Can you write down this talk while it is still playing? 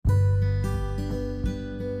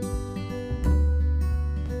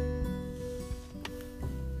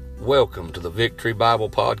Welcome to the Victory Bible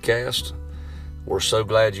Podcast. We're so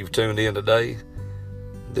glad you've tuned in today.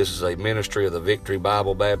 This is a ministry of the Victory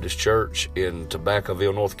Bible Baptist Church in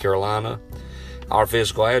Tobaccoville, North Carolina. Our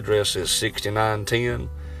physical address is 6910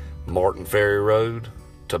 Martin Ferry Road,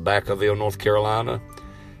 Tobaccoville, North Carolina,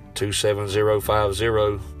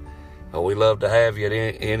 27050. We love to have you at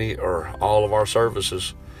any or all of our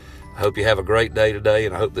services. I hope you have a great day today,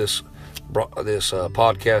 and I hope this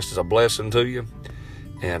podcast is a blessing to you.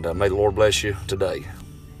 And may the Lord bless you today.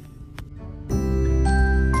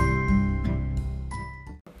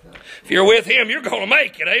 If you're with Him, you're going to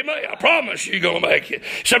make it. Amen. I promise you're going to make it.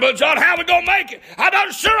 You say, but John, how are we going to make it? I'm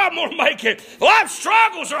not sure I'm going to make it. Life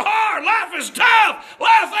struggles are hard. Life is tough.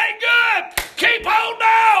 Life ain't good. Keep on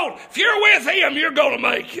down. If you're with Him, you're going to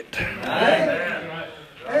make it. Amen.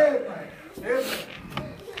 Amen.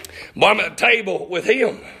 Well, I'm at the table with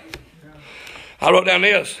Him. I wrote down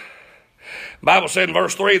this. The Bible said in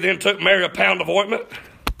verse 3, then took Mary a pound of ointment,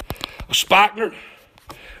 a spikenard,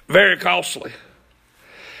 very costly,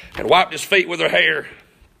 and wiped his feet with her hair.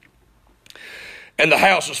 And the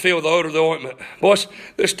house was filled with the odor of the ointment. Boys,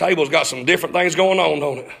 this table's got some different things going on,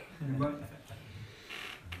 don't it?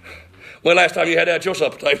 When last time you had that at your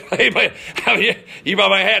supper table? Amen. I mean, you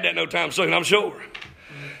probably ain't had that no time soon, I'm sure.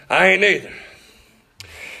 I ain't neither.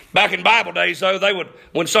 Back in Bible days, though, they would,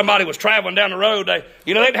 when somebody was traveling down the road, they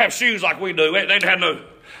didn't have shoes like we do. They didn't have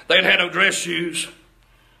no dress shoes.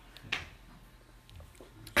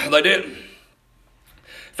 They didn't. In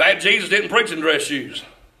fact, Jesus didn't preach in dress shoes.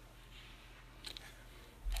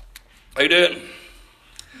 He didn't.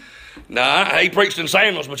 Nah, he preached in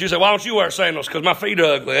sandals, but you say, why don't you wear sandals? Because my feet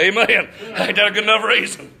are ugly. Amen. Ain't that a good enough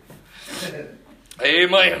reason?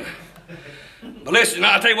 Amen. But listen,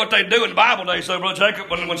 I'll tell you what they do in the Bible days, so Brother Jacob,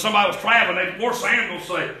 when somebody was traveling, they wore sandals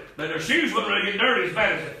so that their shoes wouldn't really get dirty as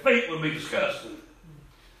bad as their feet would be disgusting.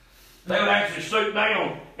 They would actually stoop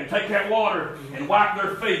down and take that water and wipe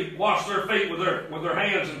their feet, wash their feet with their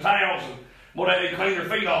hands and towels, and they'd clean their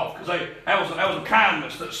feet off, because that was a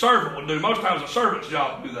kindness that a servant would do. Most times a servant's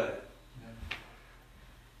job to do that.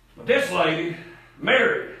 But this lady,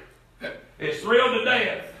 Mary, is thrilled to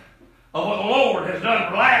death of what the Lord has done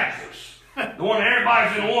for Lazarus. The one that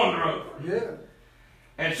everybody's in wonder over. Yeah.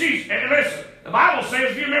 And listen, the Bible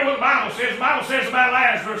says, if you remember what the Bible says about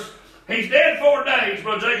Lazarus, he's dead 4 days,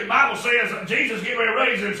 Brother Jacob. The Bible says that Jesus getting ready to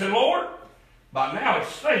raise him and said, Lord, by now he's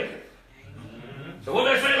stinking. So what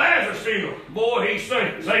they say Lazarus' funeral? Boy, he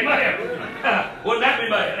stinks. Amen. Wouldn't that be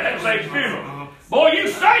bad? That was his funeral. Boy, you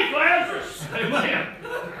stink, Lazarus. Amen.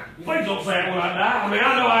 Please don't say that when I die. I mean,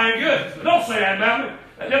 I know I ain't good. But don't say that about me.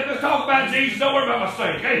 Let's talk about Jesus. Don't worry about my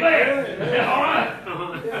stink. Amen. All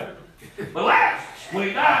right. But Lazarus, when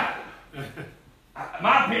he died,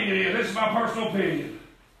 my opinion is, this is my personal opinion,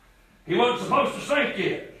 he wasn't supposed to stink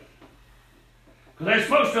yet. Because they're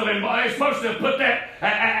supposed to have put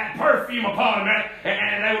that perfume upon him,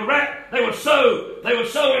 and they would sew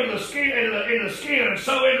into the skin, and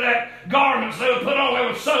sew into that garments they would put on. They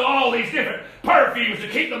would sew all these different perfumes to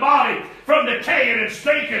keep the body from decaying and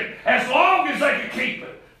stinking as long as they could keep it.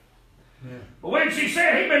 Yeah. But when she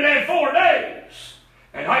said he'd been dead 4 days,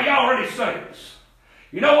 and he already stinks,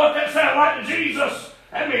 you know what that sounded like to Jesus?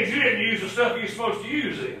 That means you didn't use the stuff you're supposed to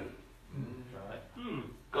use then.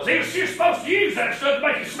 Because she was supposed to use that stuff to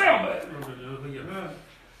make it smell better.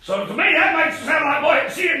 So to me, that makes it sound like,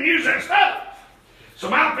 boy, she didn't use that stuff. So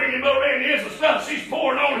my opinion, Brother Randy, is the stuff she's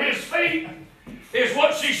pouring on his feet is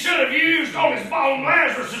what she should have used on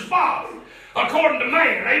Lazarus' body, according to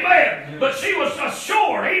man. Amen. But she was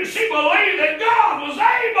sure. She believed that God was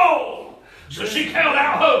able. So she held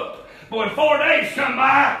out hope. But when 4 days come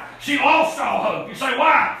by, she lost all hope. You say,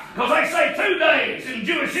 why? Because they say 2 days in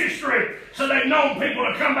Jewish history, so they've known people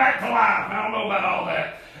to come back to life. I don't know about all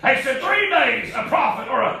that. They said 3 days a prophet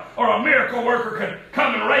or a miracle worker could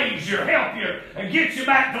come and raise you, help you, and get you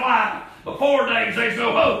back to life. But 4 days, there's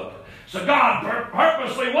no hope. So God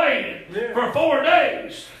purposely waited for 4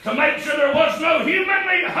 days to make sure there was no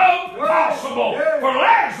humanly hope possible for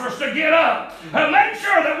Lazarus to get up. And make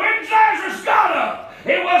sure that when Lazarus got up,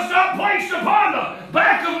 it was not placed upon the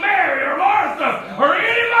back of Mary or Martha or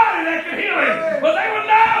anybody that could heal him. But they would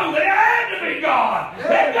know that it had to be God.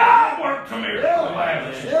 That God worked a miracle in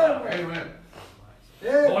Lazarus. Amen.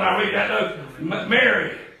 But when I read that, though,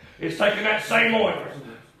 Mary is taking that same ointment,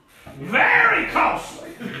 very costly,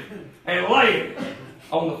 and laying it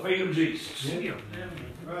on the feet of Jesus.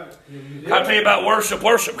 I'll tell you about worship.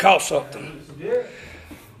 Worship costs something.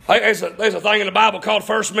 There's a thing in the Bible called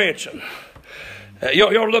first mention.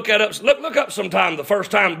 You'll look up sometime the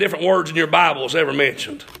first time different words in your Bible is ever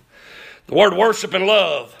mentioned. The word worship and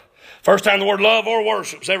love First time the word love or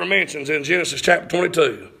worship is ever mentioned is in Genesis chapter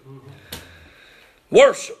 22.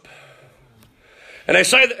 Worship. And they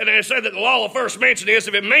say that the law of first mention is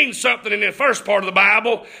if it means something in the first part of the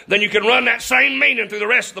Bible, then you can run that same meaning through the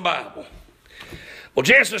rest of the Bible. Well,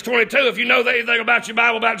 Genesis 22, if you know anything about your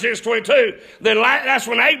Bible about Genesis 22, then that's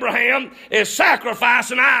when Abraham is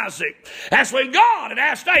sacrificing Isaac. That's when God had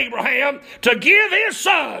asked Abraham to give his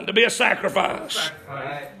son to be a sacrifice.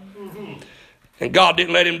 And God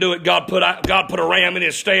didn't let him do it. God put a ram in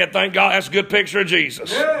his stead. Thank God. That's a good picture of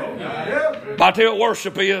Jesus. But I tell you what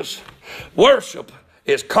worship is. Worship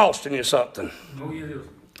is costing you something.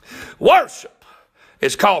 Worship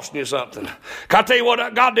is costing you something. Can I tell you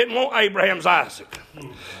what? God didn't want Abraham's Isaac.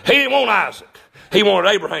 He didn't want Isaac. He wanted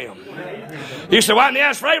Abraham. You said, why didn't he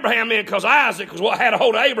ask for Abraham then? Because Isaac was what had a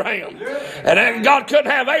hold of Abraham. And God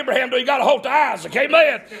couldn't have Abraham until he got a hold of Isaac.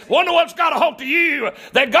 Amen. Wonder what's got a hold of you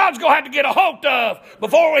that God's going to have to get a hold of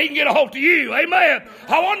before he can get a hold of you. Amen.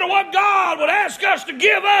 I wonder what God would ask us to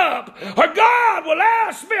give up, or God will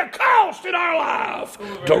ask me a cost in our life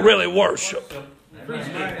to really worship.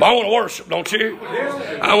 But I want to worship, don't you?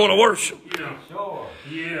 I want to worship.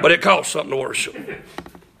 But it costs something to worship.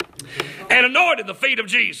 And anointed the feet of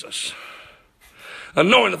Jesus.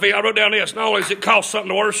 Anointed the feet. I wrote down this. Not only does it cost something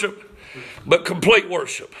to worship, but complete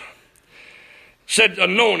worship. Said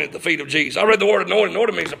anointed the feet of Jesus. I read the word anointed.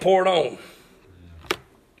 Anointed means to pour it on.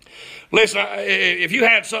 Listen, if you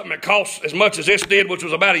had something that costs as much as this did, which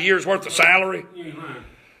was about a year's worth of salary,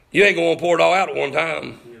 you ain't going to pour it all out at one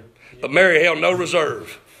time. But Mary held no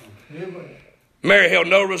reserve. Mary held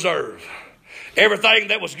no reserve.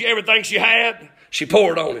 Everything she had, she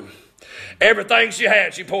poured on him. Everything she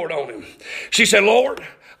had, she poured on him. She said, Lord,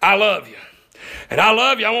 I love you. And I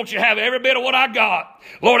love you. I want you to have every bit of what I got.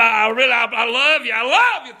 Lord, I love you. I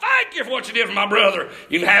love you. Thank you for what you did for my brother.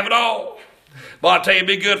 You can have it all. But I tell you, it'd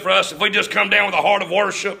be good for us if we just come down with a heart of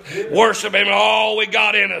worship him and all we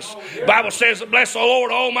got in us. The Bible says, bless the Lord,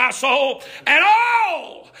 oh my soul, and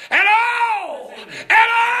all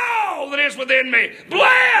that is within me.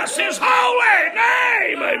 Bless his holy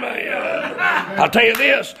name. Amen. I'll tell you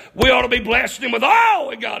this, we ought to be blessing him with all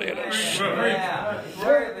we got in us.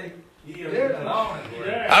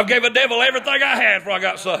 I gave the devil everything I had before I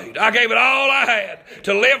got saved. I gave it all I had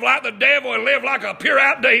to live like the devil and live like a pure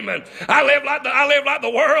out demon. I lived like the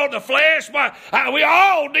world, the flesh. We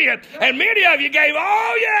all did. And many of you gave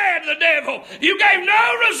all you had to the devil. You gave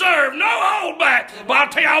no reserve, no hold back. But I'll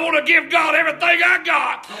tell you, I want to give God everything I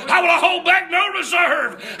got. I want to hold back no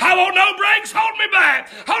reserve. I want no breaks holding me back.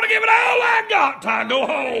 I want to give it all I got till I go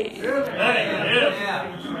home.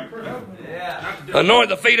 Anointed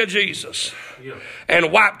the feet of Jesus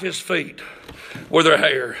and wiped his feet with her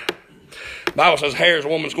hair. The Bible says hair is a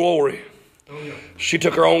woman's glory. She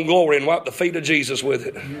took her own glory and wiped the feet of Jesus with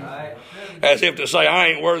it. As if to say, I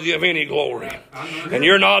ain't worthy of any glory. And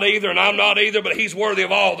you're not either, and I'm not either, but he's worthy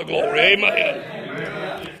of all the glory.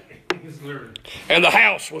 Amen. And the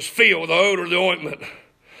house was filled with the odor of the ointment.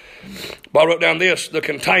 But I wrote down this, the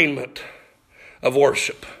containment of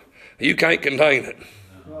worship. You can't contain it.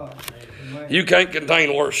 You can't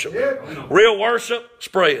contain worship. Real worship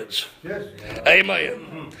spreads.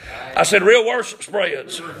 Amen. I said real worship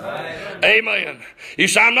spreads. Amen. You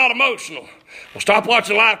say, I'm not emotional. Well, stop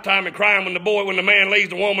watching Lifetime and crying when the man leaves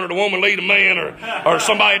the woman or the woman leaves the man or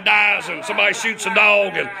somebody dies and somebody shoots a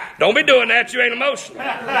dog. And don't be doing that. You ain't emotional.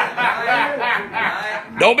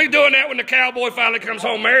 Don't be doing that when the cowboy finally comes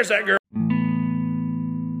home and marries that girl.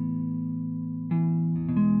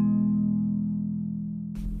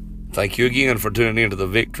 Thank you again for tuning into the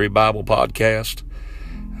Victory Bible Podcast.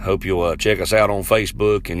 I hope you'll check us out on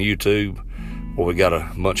Facebook and YouTube, where we got a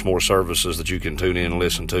much more services that you can tune in and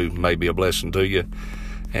listen to. May be a blessing to you.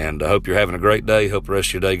 And I hope you're having a great day. Hope the rest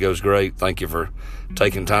of your day goes great. Thank you for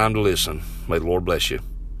taking time to listen. May the Lord bless you.